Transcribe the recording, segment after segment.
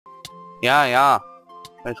Ja, ja.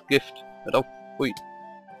 Als Gift. Hört auf. Ui.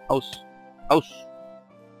 Aus. Aus.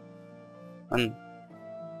 Mann.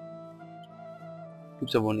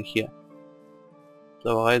 Gibt's ja wohl nicht hier.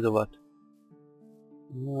 Sauerei, sowas.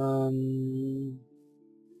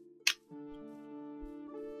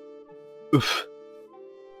 Uff.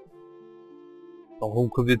 Warum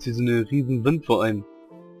kommt jetzt hier so eine riesen Wand vor einem?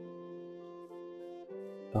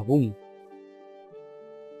 Warum?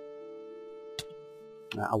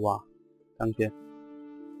 Na, aua. Danke.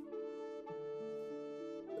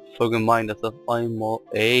 Voll gemein, dass das einmal...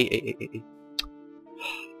 Ey.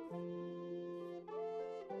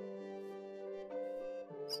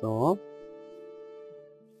 So.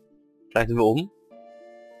 Gleich sind wir oben.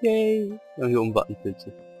 Yay. Wir haben hier oben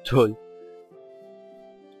Wattenpilze. Toll.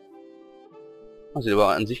 Das sieht aber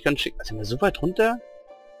an sich ganz schick. Sind wir so weit runter?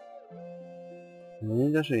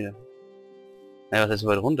 Nee, das steht. Naja, was heißt so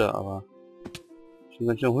weit runter, aber... schon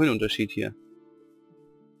ganz schön Höhenunterschied hier.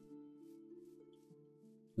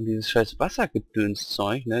 Und dieses scheiß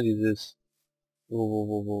Wassergedöns-Zeug, ne, dieses...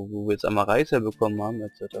 Wo wir jetzt einmal Reis bekommen haben,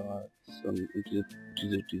 etc. Und diese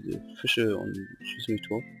Fische und schieß mich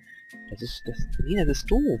tot. Das ist... Nee, das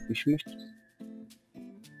ist doof. Ich möchte...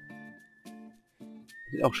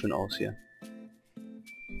 Sieht auch schön aus hier.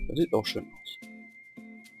 Das sieht auch schön aus.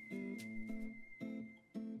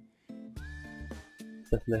 Was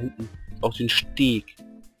ist das da hinten? Aus dem Steg.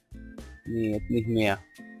 Nee, jetzt nicht mehr.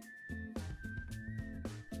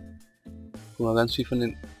 Guck mal, ganz viel von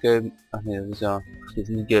den gelben... Ach nee, das ist ja... Ach, das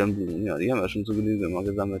sind die gelben Blumen. Ja, die haben wir schon so Genüge immer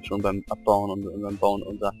gesammelt. Schon beim Abbauen und beim Bauen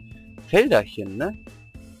unserer Felderchen, ne?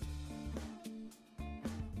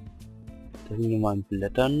 Das sind nur mal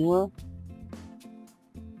Blätter nur.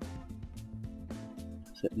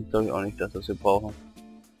 Das hätten glaube ich auch nicht das, was wir brauchen.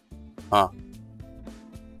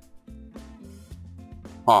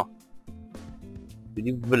 Wie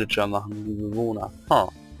die Villager machen, die Bewohner.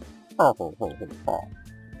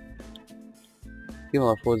 Gehen wir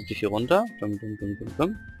mal vorsichtig hier runter.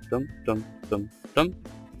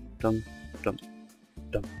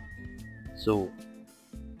 So.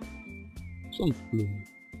 Sumpfblumen.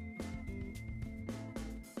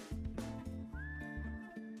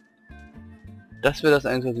 Das wäre das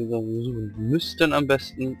Einzige, was wir suchen müssten am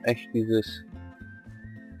besten. Echt dieses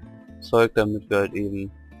Zeug, damit wir halt eben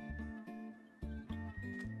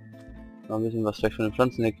noch ein bisschen was vielleicht von den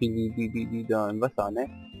Pflanzen her kriegen, die da im Wasser, ne?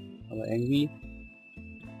 Aber irgendwie...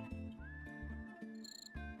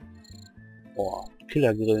 Boah,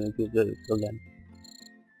 Killergrillen.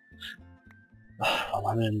 Warum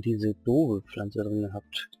haben wir denn diese doofe Pflanze drin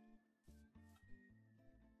gehabt?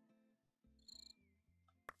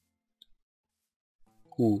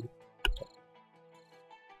 Gut.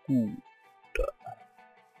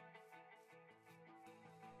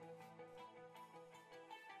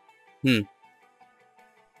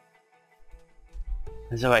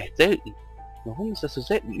 Das ist aber echt selten. Warum ist das so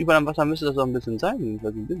selten? Überall am Wasser müsste das auch ein bisschen sein.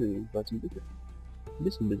 Jedenfalls ein bisschen.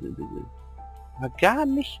 Aber gar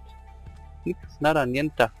nicht. Nix, nada,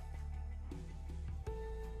 niente.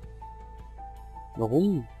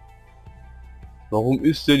 Warum? Warum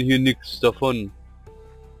ist denn hier nichts davon?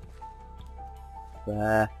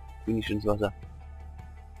 Bin ich ins Wasser.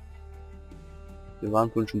 Wir waren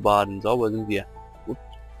vorhin schon baden. Sauber sind wir.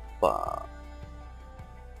 Uppa.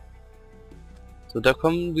 So, da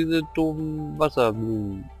kommen diese doofen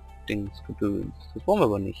Wasserblumen-Dings, Gedöns. Das brauchen wir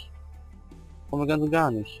aber nicht. Brauchen wir ganz und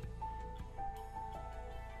gar nicht.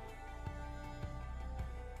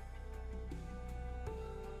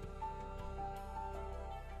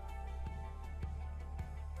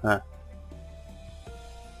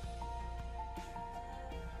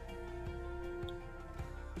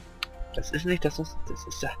 Das ist nicht das ist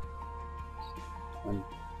ja... Mann.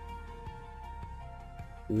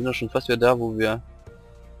 Wir sind doch schon fast wieder da, wo wir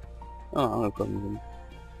angekommen sind.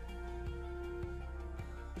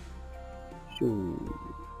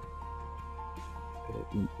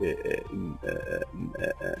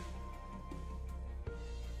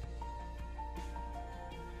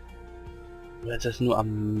 Oder ist das nur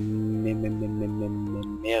am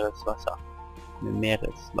Meereswasser?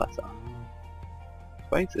 Meereswasser.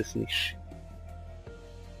 Ich weiß es nicht.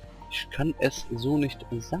 Ich kann es so nicht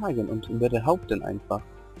sagen und behaupten einfach.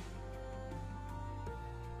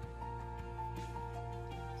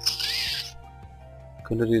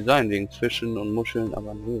 Könnte die sein, wegen Fischen und Muscheln,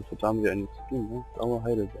 aber nee, das haben wir ja nichts zu tun, ne? Blaue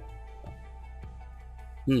Heidelberg.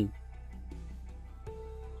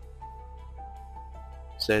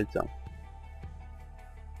 Seltsam.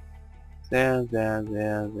 Sehr, sehr,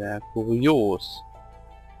 sehr, sehr kurios.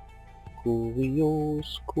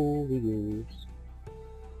 Kurios.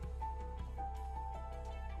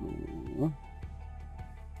 So.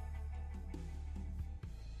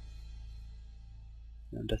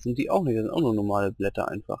 Ja, das sind die auch nicht, das sind auch nur normale Blätter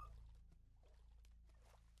einfach.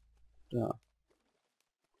 Ja.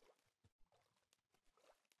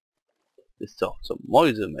 Ist doch zum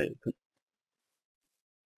Mäusemelken.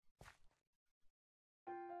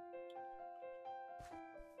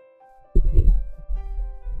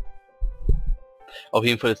 Auf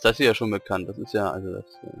jeden Fall ist das hier ja schon bekannt. Das ist ja, also das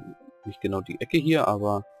nicht genau die Ecke hier,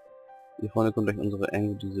 aber hier vorne kommt gleich unsere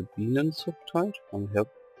diese Bienenzucht halt. Komm her.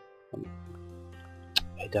 Komm.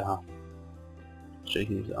 Hey, da. Stell ich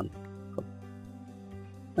nicht so an. Komm.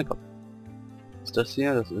 Na komm. Ist das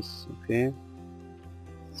hier? Das ist okay.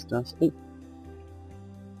 Was ist das? Oh.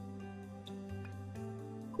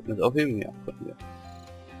 Gucken wir das aufheben? Ja, gucken wir.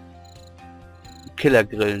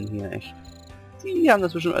 Killergrillen hier, echt. Die haben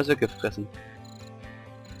das bestimmt alles weggefressen.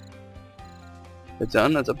 Hört sich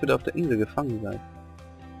an, als ob ihr da auf der Insel gefangen seid.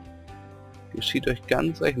 Geschieht euch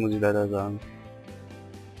ganz recht, muss ich leider sagen.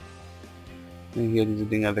 Wenn ihr hier diese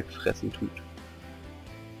Dinger wegfressen tut.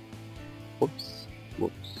 Ups,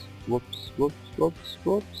 ups, ups, ups, ups,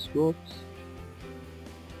 ups, ups.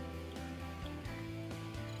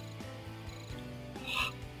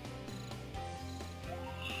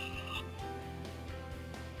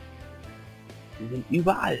 Die sind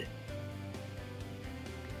überall.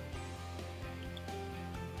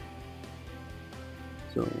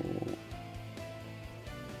 So.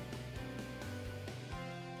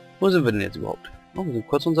 Wo sind wir denn jetzt überhaupt? Oh, wir sind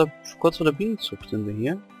kurz vor der Bienenzucht sind wir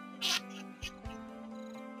hier.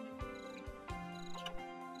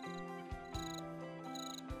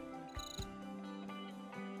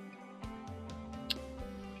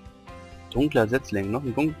 Dunkler Setzling, noch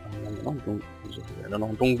ein dunklen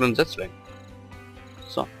Setzling.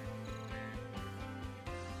 So.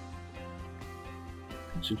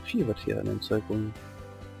 Ganz schön viel, was hier an dem Zeug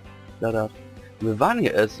rumflattert. Wir waren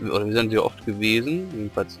hier erst, oder wir sind hier oft gewesen,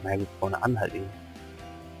 jedenfalls, naja, wir vorne an halt eben.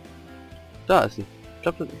 Da ist sie. Ich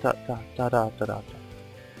glaube, da.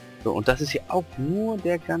 So, und das ist hier auch nur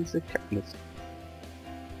der ganze Kackmist.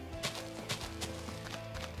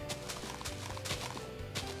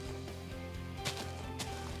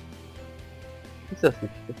 Ist das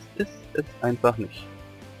nicht? Das ist es einfach nicht.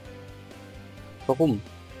 Warum?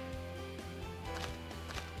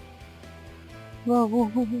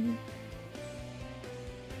 Warum?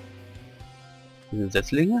 Diese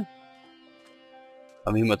Setzlinge?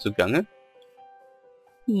 Haben wir hier mal zugange?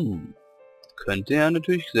 Könnte ja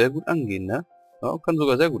natürlich sehr gut angehen, ne? Ja, kann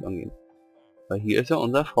sogar sehr gut angehen. Weil hier ist ja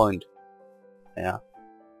unser Freund. Naja.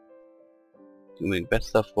 Nicht unbedingt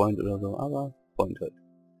bester Freund oder so, aber Freund halt.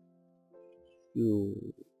 So.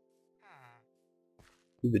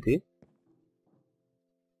 Wie bitte?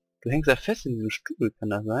 Du hängst ja fest in diesem Stuhl, kann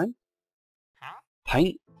das sein?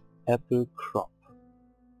 Pineapple Crop.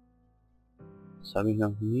 Das habe ich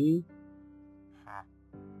noch nie.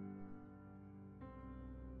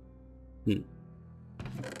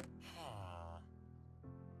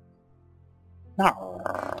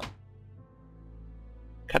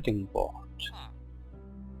 Cutting Board.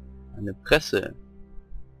 Eine Presse.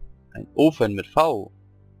 Ein Ofen mit V.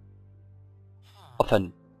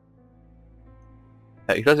 Offen.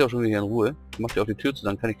 Ja, ich lasse sie auch schon wieder in Ruhe. Ich mache dir auf die Tür zu,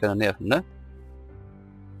 dann kann ich keiner nerven, ne?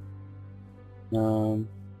 Oh,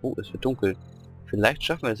 es wird dunkel. Vielleicht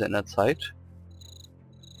schaffen wir es ja in der Zeit.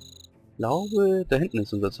 Ich glaube, da hinten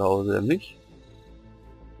ist unser Zuhause, nämlich.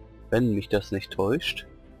 Wenn mich das nicht täuscht.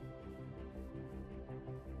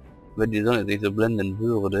 Wenn die Sonne sich so blenden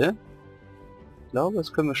würde. Ich glaube,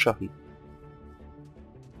 das können wir schaffen.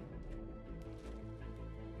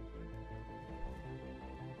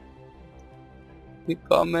 Wir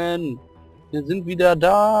kommen! Wir sind wieder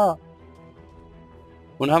da!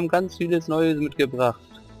 Und haben ganz vieles Neues mitgebracht.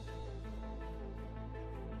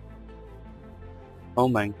 Oh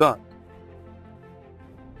mein Gott.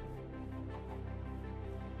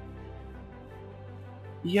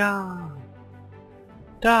 Ja!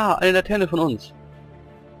 Da! Eine Laterne von uns!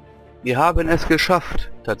 Wir haben es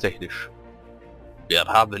geschafft, tatsächlich. Wir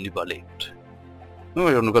haben überlebt. Ja,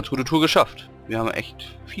 wir haben eine ganz gute Tour geschafft. Wir haben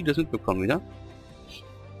echt vieles mitbekommen wieder.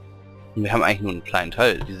 Und wir haben eigentlich nur einen kleinen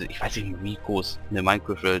Teil. Ich weiß nicht, wie groß eine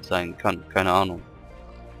Minecraft-Welt sein kann. Keine Ahnung.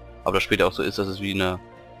 Aber das später auch so ist, dass es wie in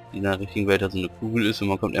einer richtigen Welt also eine Kugel ist und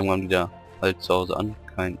man kommt irgendwann wieder halt zu Hause an.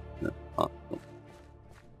 Keine Ahnung.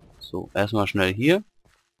 So, erstmal schnell hier.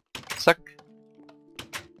 Zack.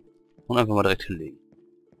 Und einfach mal direkt hinlegen.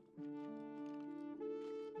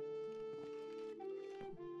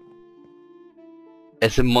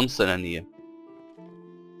 Es sind Monster in der Nähe.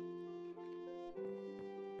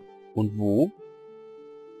 Und wo?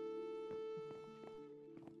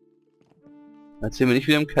 Erzähl mir nicht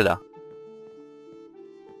wieder im Keller.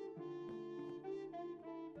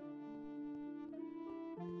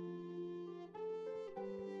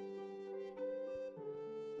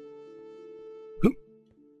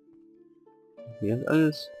 Hier ist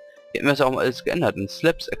alles... Hier hätten wir das auch mal alles geändert in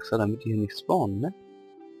Slabs extra, damit die hier nicht spawnen, ne?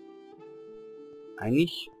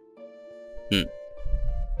 Eigentlich...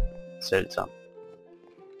 Seltsam.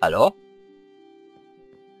 Hallo?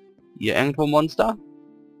 Hier irgendwo Monster?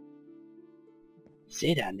 Ich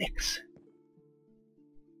sehe da nix.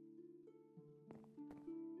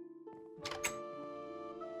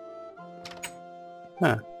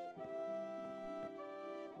 Hm.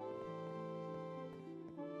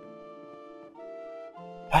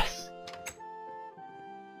 Was?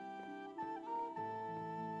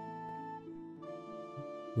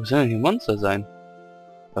 Wo soll denn hier Monster sein?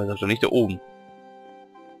 Aber das ist doch nicht da oben.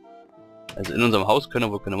 Also in unserem Haus können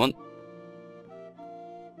wohl keine Monster...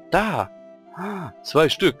 Da! Ah, 2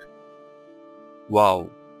 Stück. Wow.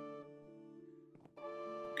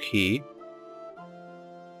 Okay.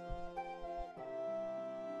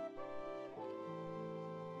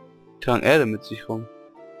 Die tragen Erde mit sich rum.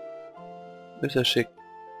 Ist ja schick.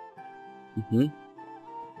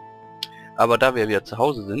 Aber da wir wieder zu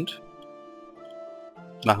Hause sind,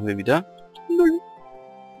 machen wir wieder 0.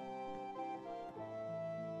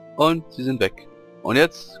 Und sie sind weg. Und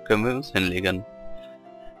jetzt können wir uns hinlegen.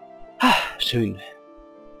 Ah, schön.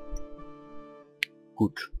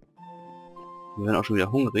 Gut. Wir werden auch schon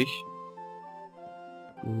wieder hungrig.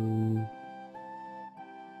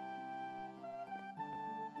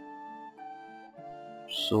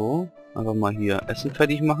 So, einfach mal hier Essen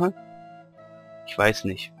fertig machen. Ich weiß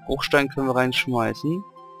nicht. Bruchstein können wir reinschmeißen.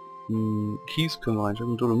 Kies können wir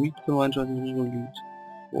reinschmeißen. Dolomit können wir reinschmeißen. Dolomit.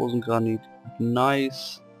 Rosengranit.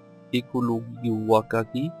 Nice. Ökologie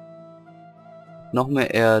Wakaki. Noch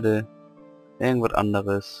mehr Erde. Irgendwas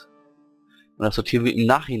anderes. Und das sortieren wir im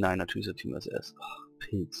Nachhinein. Natürlich sortieren wir es erst. Ach,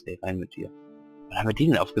 Pilz, ey, rein mit dir. Wann haben wir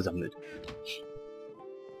den denn aufgesammelt?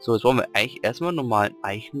 So, jetzt wollen wir eigentlich erstmal einen normalen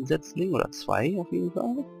Eichensetzling. Oder 2 auf jeden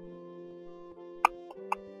Fall.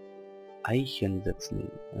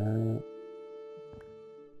 Eichensetzling.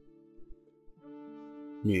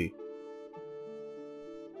 Nö.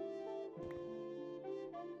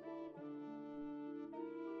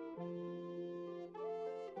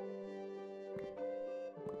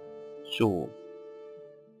 So.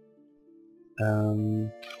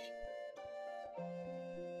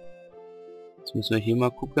 Jetzt müssen wir hier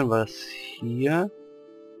mal gucken, was hier...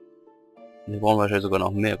 Wir brauchen wahrscheinlich sogar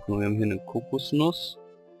noch mehr. Guck mal, wir haben hier eine Kokosnuss.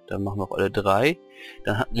 Dann machen wir auch alle 3.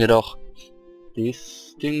 Dann hatten wir doch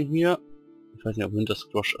das Ding hier. Ich weiß nicht, ob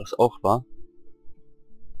Wintersquash das auch war.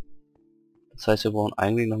 Das heißt, wir brauchen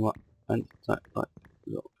eigentlich nochmal 1, 2, 3.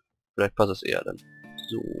 So. Vielleicht passt es eher dann.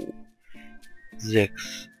 So.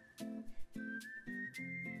 6.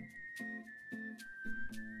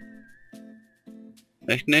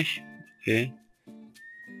 Echt nicht? Okay.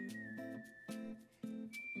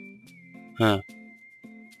 Hm.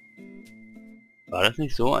 War das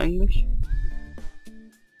nicht so eigentlich?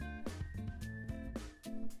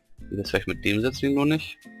 Geht das vielleicht mit dem Setzling nur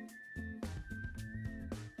nicht?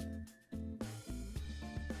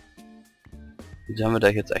 Wieso haben wir da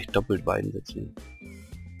jetzt eigentlich doppelt beiden Setzlinge?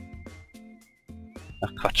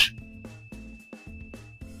 Ach Quatsch.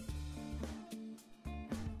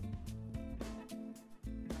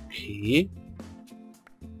 Okay.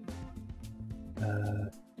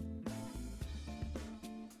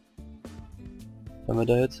 Haben wir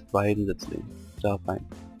da jetzt beiden Setzlinge? Da rein.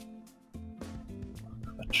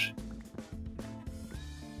 Ach, Quatsch.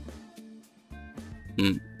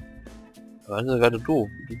 Aber das ist ja gerade doof.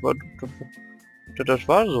 Das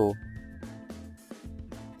war so.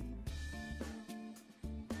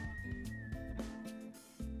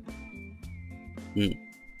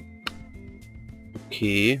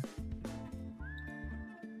 Okay.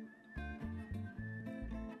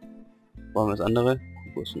 Wollen wir das andere?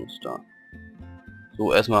 Kokosnuss da.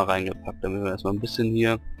 So, erstmal reingepackt, damit wir erstmal ein bisschen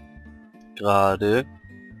hier gerade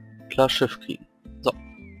klar Schiff kriegen. So.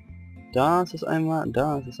 Da ist es einmal,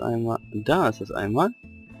 da ist es einmal, da ist es einmal. Und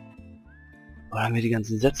dann haben wir die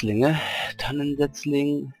ganzen Setzlinge.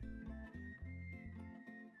 Tannensetzling.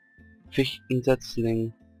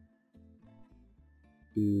 Fichtensetzling.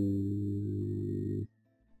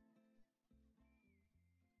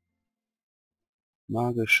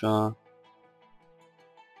 Magischer.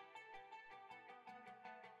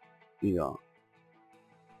 Ja.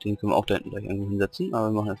 Den können wir auch da hinten gleich irgendwo hinsetzen, aber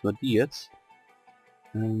wir machen erstmal die jetzt.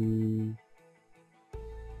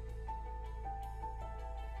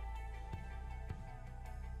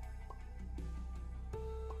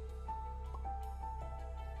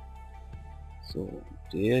 So,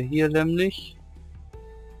 der hier nämlich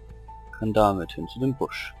kann damit hin zu dem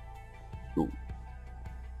Busch. So.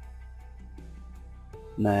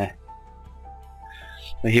 Nee.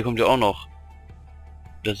 Na, hier kommt ja auch noch.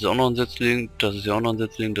 Das ist auch noch ein Setzling, das ist ja auch noch ein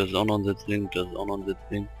Setzling, das ist auch noch ein Setzling, das ist auch noch ein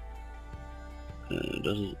Setzling.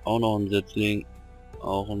 Das ist auch noch ein Setzling,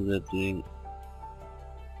 auch ein Setzling,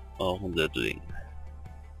 auch ein Setzling.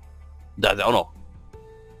 Da ist er auch noch.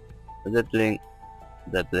 Setzling,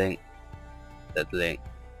 Setzling, Setzling.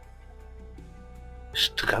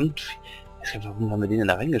 Strand. Warum haben wir den denn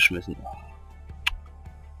da reingeschmissen?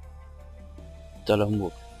 Totaler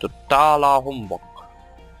Humbug. Totaler Humbug.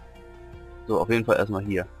 So, auf jeden Fall erstmal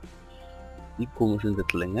hier. Die komischen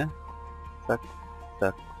Setzlinge. Zack,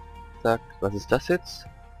 zack, zack. Was ist das jetzt?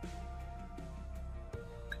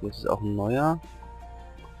 Okay, das ist auch ein neuer.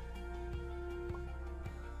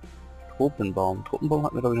 Tropenbaum. Tropenbaum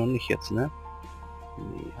hatten wir glaube ich noch nicht jetzt, ne?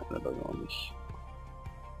 Nee, hatten wir glaube ich noch nicht.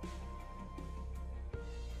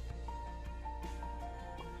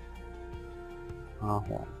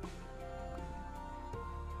 Ahorn.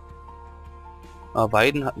 Ah,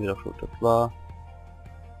 Weiden hatten wir doch schon. Das war...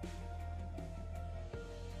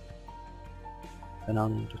 Keine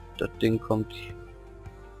Ahnung, das Ding kommt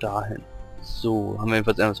dahin. So, haben wir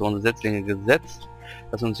jedenfalls einfach so unsere Setzlinge gesetzt,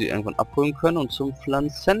 dass wir uns die irgendwann abholen können und zum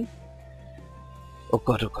Pflanzen. Oh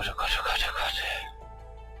Gott, oh Gott, oh Gott, oh Gott, oh Gott.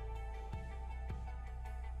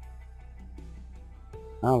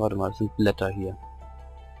 Ah, warte mal, das sind Blätter hier.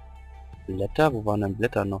 Blätter? Wo waren denn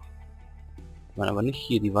Blätter noch? Die waren aber nicht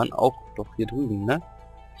hier, die waren auch doch hier drüben, ne?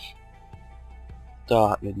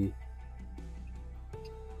 Da hatten wir die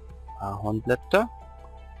Ahornblätter.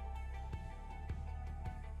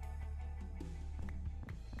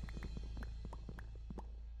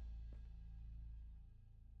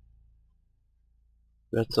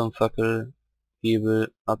 Fackel,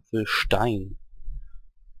 Hebel, Apfel, Stein.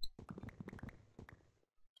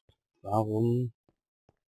 Warum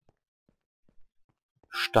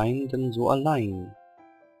Stein denn so allein?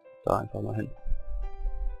 Da einfach mal hin.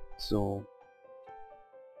 So.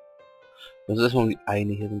 Das ist erstmal um die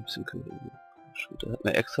eine hier so ein bisschen kümmern. Da hat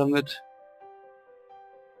man extra mit.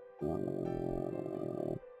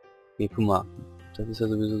 Hier, guck mal. Das ist ja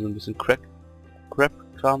sowieso so ein bisschen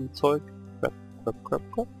Crap-Kram-Zeug. Crap.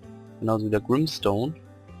 Genauso wie der Grimstone.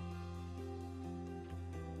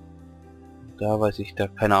 Da weiß ich, da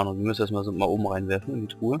keine Ahnung. Wir müssen erstmal so mal oben reinwerfen in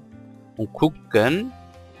die Truhe. Und gucken.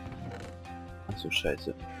 Achso,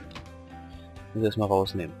 scheiße. Muss erstmal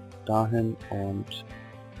rausnehmen. Dahin und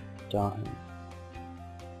dahin.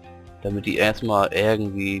 Damit die erstmal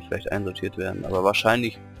irgendwie vielleicht einsortiert werden. Aber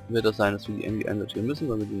wahrscheinlich wird das sein, dass wir die irgendwie einsortieren müssen,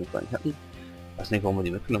 weil wir die noch gar nicht hatten. Ich weiß nicht, warum wir die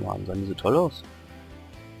mitgenommen haben. Sahen die so toll aus?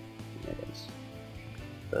 Ja,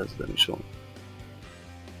 das ist nämlich schon.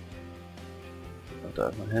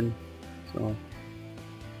 Da mal hin. So.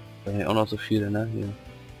 Da sind ja auch noch so viele, ne? Hier.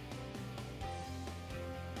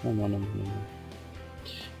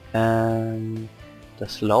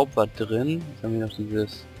 Das Laub war drin. Jetzt haben wir noch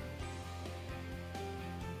dieses...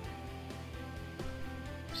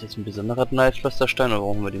 Ist jetzt ein besonderer Neipflasterstein oder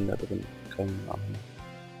brauchen wir den da drin? Keine Ahnung.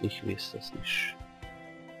 Ich weiß das nicht.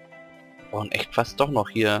 Wir brauchen echt fast doch noch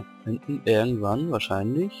hier hinten irgendwann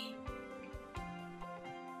wahrscheinlich.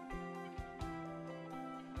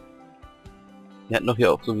 Wir hatten doch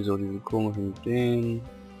hier auch sowieso diesen komischen den...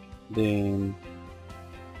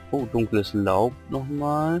 Oh, dunkles Laub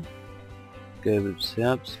nochmal. Gelbes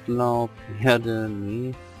Herbstlaub. Erde,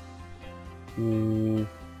 nee.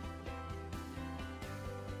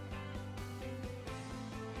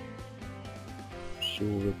 So,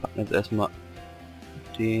 wir packen jetzt erstmal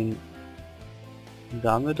den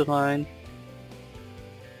da mit rein.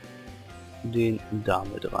 Den da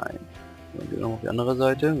mit rein. Dann gehen wir noch auf die andere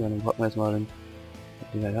Seite. Dann packen wir jetzt mal den...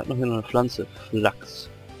 Der hat noch hier noch eine Pflanze. Flachs.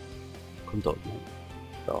 Kommt dort noch.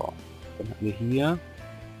 So. Dann haben wir hier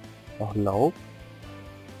auch Laub.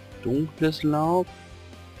 Dunkles Laub.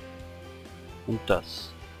 Und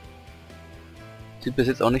das. Sieht bis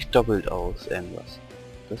jetzt auch nicht doppelt aus, irgendwas.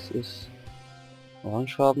 Das ist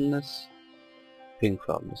orangefarbenes,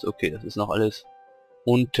 pinkfarbenes. Okay, das ist noch alles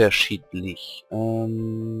unterschiedlich.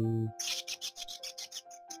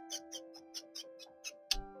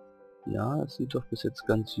 Ja, es sieht doch bis jetzt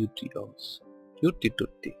ganz juti aus. Juti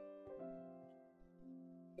tutti.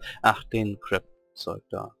 Ach, den Crap-Zeug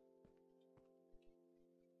da.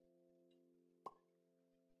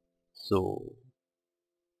 So.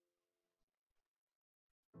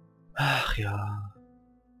 Ach ja.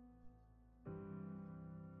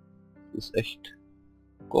 Ist echt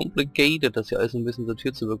complicated, das hier alles ein bisschen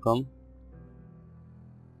sortiert zu bekommen.